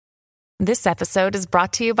This episode is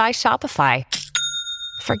brought to you by Shopify.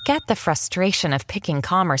 Forget the frustration of picking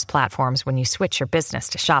commerce platforms when you switch your business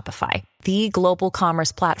to Shopify, the global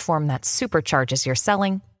commerce platform that supercharges your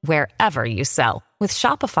selling wherever you sell. With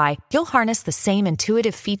Shopify, you'll harness the same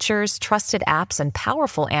intuitive features, trusted apps, and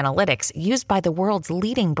powerful analytics used by the world's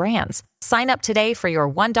leading brands. Sign up today for your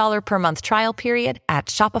 $1 per month trial period at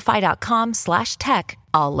shopify.com/tech,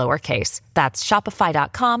 all lowercase. That's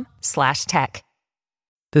shopify.com/tech.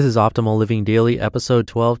 This is Optimal Living Daily, episode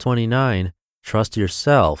 1229. Trust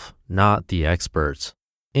yourself, not the experts.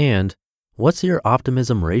 And what's your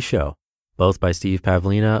optimism ratio? Both by Steve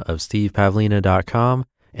Pavlina of stevepavlina.com.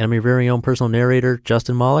 And I'm your very own personal narrator,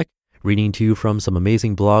 Justin Malik, reading to you from some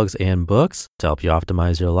amazing blogs and books to help you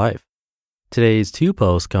optimize your life. Today's two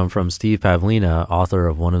posts come from Steve Pavlina, author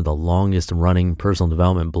of one of the longest running personal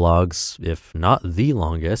development blogs, if not the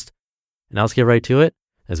longest. And let's get right to it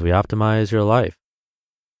as we optimize your life.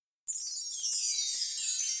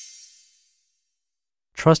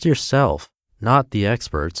 Trust yourself, not the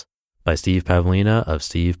experts, by Steve Pavlina of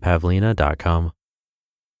stevepavlina.com.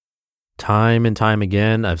 Time and time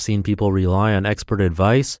again, I've seen people rely on expert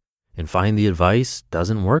advice and find the advice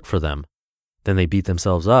doesn't work for them. Then they beat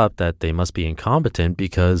themselves up that they must be incompetent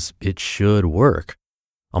because it should work.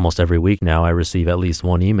 Almost every week now, I receive at least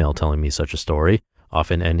one email telling me such a story,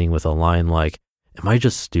 often ending with a line like, "Am I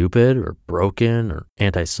just stupid or broken or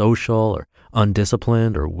antisocial or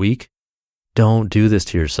undisciplined or weak?" Don't do this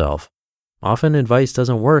to yourself. Often advice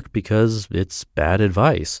doesn't work because it's bad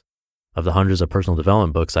advice. Of the hundreds of personal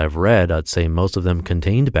development books I've read, I'd say most of them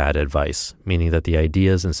contained bad advice, meaning that the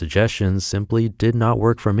ideas and suggestions simply did not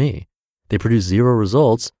work for me. They produced zero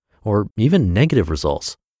results or even negative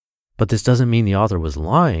results. But this doesn't mean the author was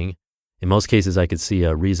lying. In most cases, I could see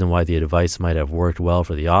a reason why the advice might have worked well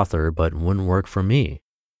for the author, but wouldn't work for me.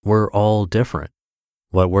 We're all different.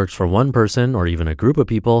 What works for one person or even a group of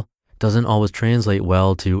people doesn't always translate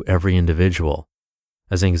well to every individual.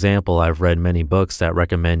 As an example, I've read many books that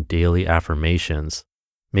recommend daily affirmations.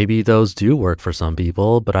 Maybe those do work for some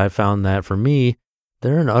people, but I've found that for me,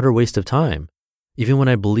 they're an utter waste of time. Even when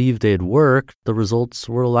I believed they'd work, the results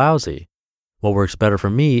were lousy. What works better for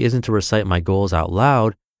me isn't to recite my goals out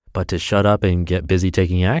loud, but to shut up and get busy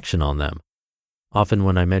taking action on them. Often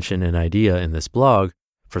when I mention an idea in this blog,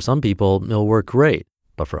 for some people, it'll work great,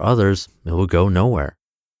 but for others, it will go nowhere.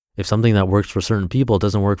 If something that works for certain people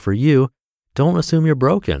doesn't work for you, don't assume you're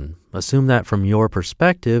broken. Assume that from your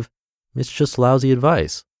perspective, it's just lousy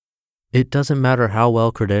advice. It doesn't matter how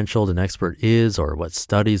well credentialed an expert is or what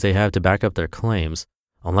studies they have to back up their claims.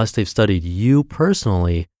 Unless they've studied you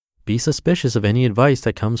personally, be suspicious of any advice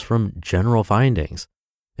that comes from general findings.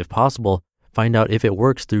 If possible, find out if it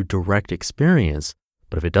works through direct experience.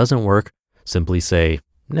 But if it doesn't work, simply say,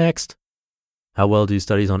 next. How well do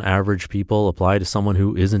studies on average people apply to someone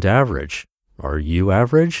who isn't average? Are you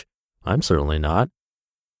average? I'm certainly not.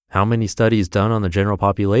 How many studies done on the general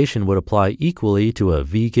population would apply equally to a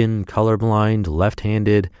vegan, colorblind,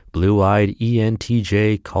 left-handed, blue-eyed,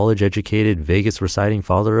 ENTJ, college-educated, Vegas-reciting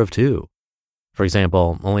father of two? For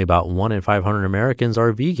example, only about 1 in 500 Americans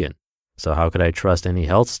are vegan. So how could I trust any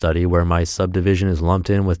health study where my subdivision is lumped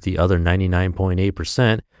in with the other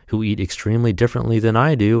 99.8% who eat extremely differently than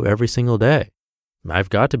I do every single day?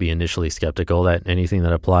 I've got to be initially skeptical that anything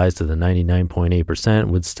that applies to the 99.8%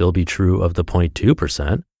 would still be true of the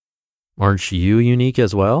 0.2%. Aren't you unique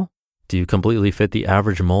as well? Do you completely fit the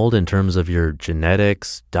average mold in terms of your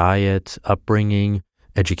genetics, diet, upbringing,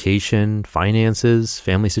 education, finances,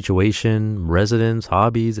 family situation, residence,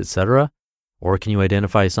 hobbies, etc.? Or can you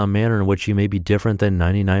identify some manner in which you may be different than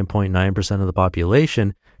 99.9% of the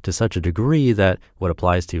population to such a degree that what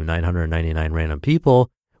applies to 999 random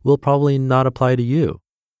people will probably not apply to you?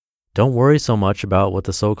 Don't worry so much about what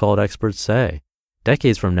the so-called experts say.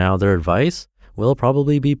 Decades from now, their advice will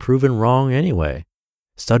probably be proven wrong anyway.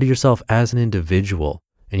 Study yourself as an individual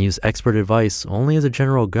and use expert advice only as a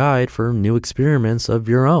general guide for new experiments of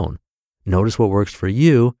your own. Notice what works for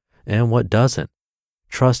you and what doesn't.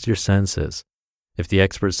 Trust your senses. If the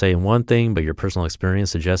experts say one thing but your personal experience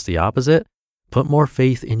suggests the opposite, put more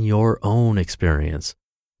faith in your own experience.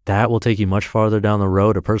 That will take you much farther down the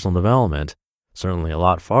road of personal development, certainly a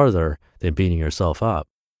lot farther than beating yourself up.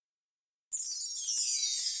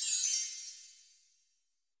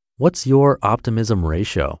 What's your optimism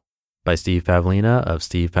ratio? By Steve Pavlina of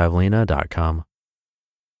stevepavlina.com.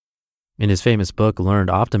 In his famous book, Learned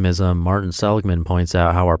Optimism, Martin Seligman points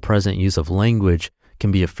out how our present use of language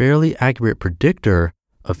can be a fairly accurate predictor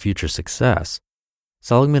of future success.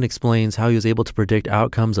 Seligman explains how he was able to predict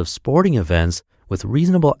outcomes of sporting events with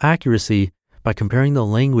reasonable accuracy by comparing the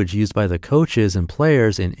language used by the coaches and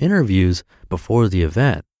players in interviews before the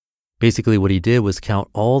event. Basically, what he did was count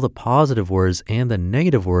all the positive words and the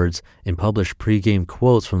negative words in published pregame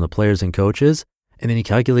quotes from the players and coaches, and then he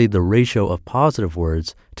calculated the ratio of positive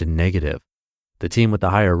words to negative. The team with the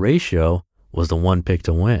higher ratio was the one picked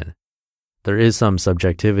to win. There is some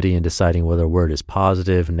subjectivity in deciding whether a word is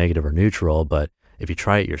positive, negative, or neutral, but if you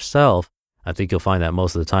try it yourself, I think you'll find that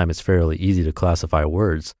most of the time it's fairly easy to classify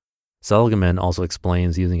words. Seligman also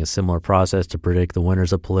explains using a similar process to predict the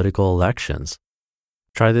winners of political elections.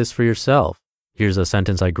 Try this for yourself. Here's a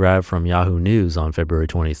sentence I grabbed from Yahoo News on February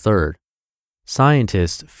 23rd.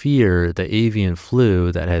 Scientists fear the avian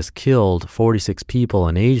flu that has killed 46 people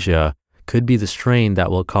in Asia could be the strain that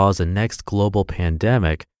will cause the next global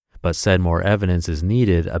pandemic, but said more evidence is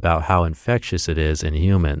needed about how infectious it is in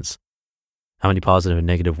humans. How many positive and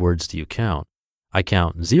negative words do you count? I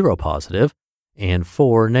count 0 positive and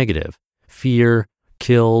 4 negative. Fear,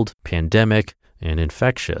 killed, pandemic, and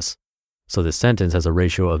infectious. So this sentence has a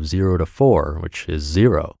ratio of 0 to 4, which is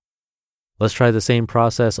 0. Let's try the same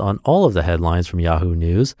process on all of the headlines from Yahoo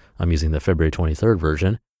News. I'm using the February 23rd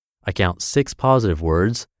version. I count 6 positive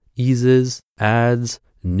words, eases, ads,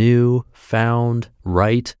 new, found,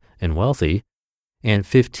 right, and wealthy, and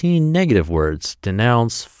 15 negative words,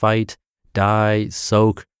 denounce, fight, die,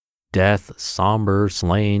 soak, death, somber,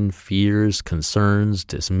 slain, fears, concerns,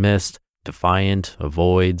 dismissed, defiant,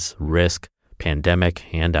 avoids, risk, pandemic,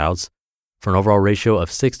 handouts, for an overall ratio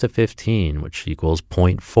of 6 to 15, which equals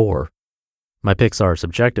 0.4. My picks are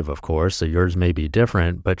subjective, of course, so yours may be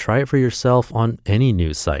different, but try it for yourself on any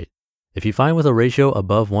news site. If you find with a ratio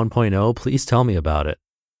above 1.0, please tell me about it.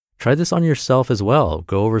 Try this on yourself as well.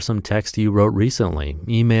 Go over some text you wrote recently,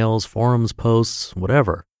 emails, forums, posts,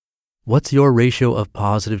 whatever. What's your ratio of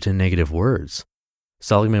positive to negative words?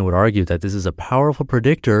 Seligman would argue that this is a powerful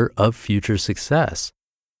predictor of future success.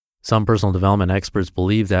 Some personal development experts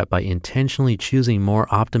believe that by intentionally choosing more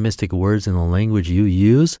optimistic words in the language you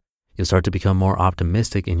use, you'll start to become more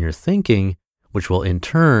optimistic in your thinking, which will in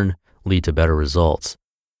turn lead to better results.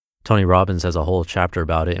 Tony Robbins has a whole chapter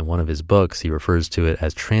about it in one of his books. He refers to it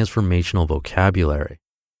as transformational vocabulary.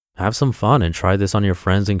 Have some fun and try this on your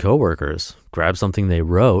friends and coworkers. Grab something they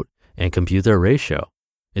wrote and compute their ratio.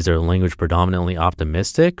 Is their language predominantly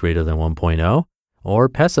optimistic, greater than 1.0, or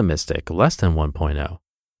pessimistic, less than 1.0?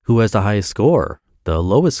 Who has the highest score, the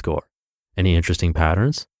lowest score? Any interesting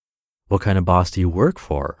patterns? What kind of boss do you work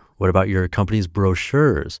for? What about your company's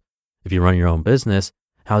brochures? If you run your own business,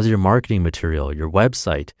 how's your marketing material, your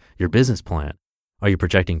website, your business plan? Are you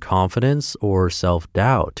projecting confidence or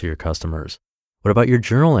self-doubt to your customers? What about your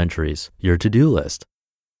journal entries, your to-do list?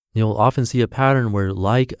 You'll often see a pattern where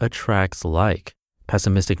like attracts like.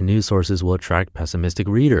 Pessimistic news sources will attract pessimistic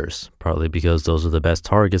readers, partly because those are the best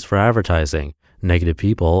targets for advertising. Negative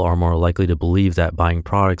people are more likely to believe that buying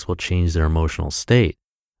products will change their emotional state.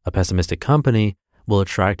 A pessimistic company will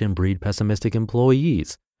attract and breed pessimistic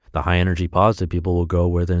employees. The high-energy positive people will go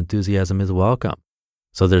where the enthusiasm is welcome.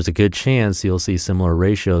 So there's a good chance you'll see similar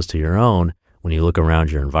ratios to your own when you look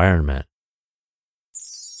around your environment.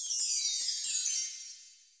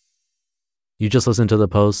 You just listened to the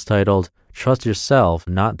post titled, Trust Yourself,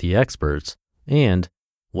 Not the Experts, and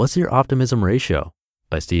What's Your Optimism Ratio?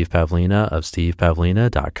 By Steve Pavlina of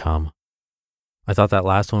stevepavlina.com. I thought that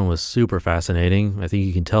last one was super fascinating. I think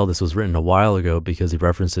you can tell this was written a while ago because he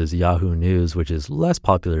references Yahoo News, which is less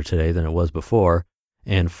popular today than it was before,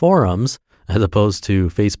 and forums as opposed to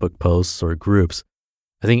Facebook posts or groups.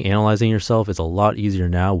 I think analyzing yourself is a lot easier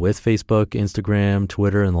now with Facebook, Instagram,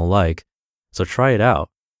 Twitter, and the like. So try it out.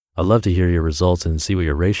 I'd love to hear your results and see what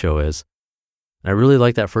your ratio is. And I really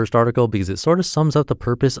like that first article because it sort of sums up the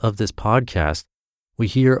purpose of this podcast. We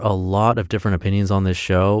hear a lot of different opinions on this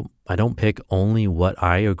show. I don't pick only what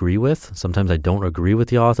I agree with. Sometimes I don't agree with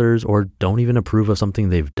the authors or don't even approve of something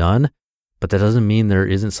they've done, but that doesn't mean there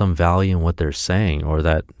isn't some value in what they're saying or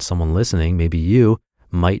that someone listening, maybe you,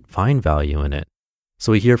 might find value in it.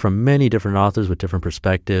 So we hear from many different authors with different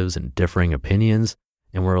perspectives and differing opinions,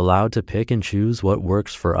 and we're allowed to pick and choose what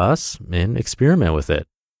works for us and experiment with it.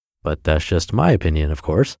 But that's just my opinion, of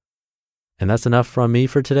course. And that's enough from me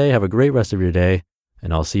for today. Have a great rest of your day.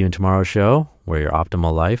 And I'll see you in tomorrow's show where your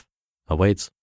optimal life awaits.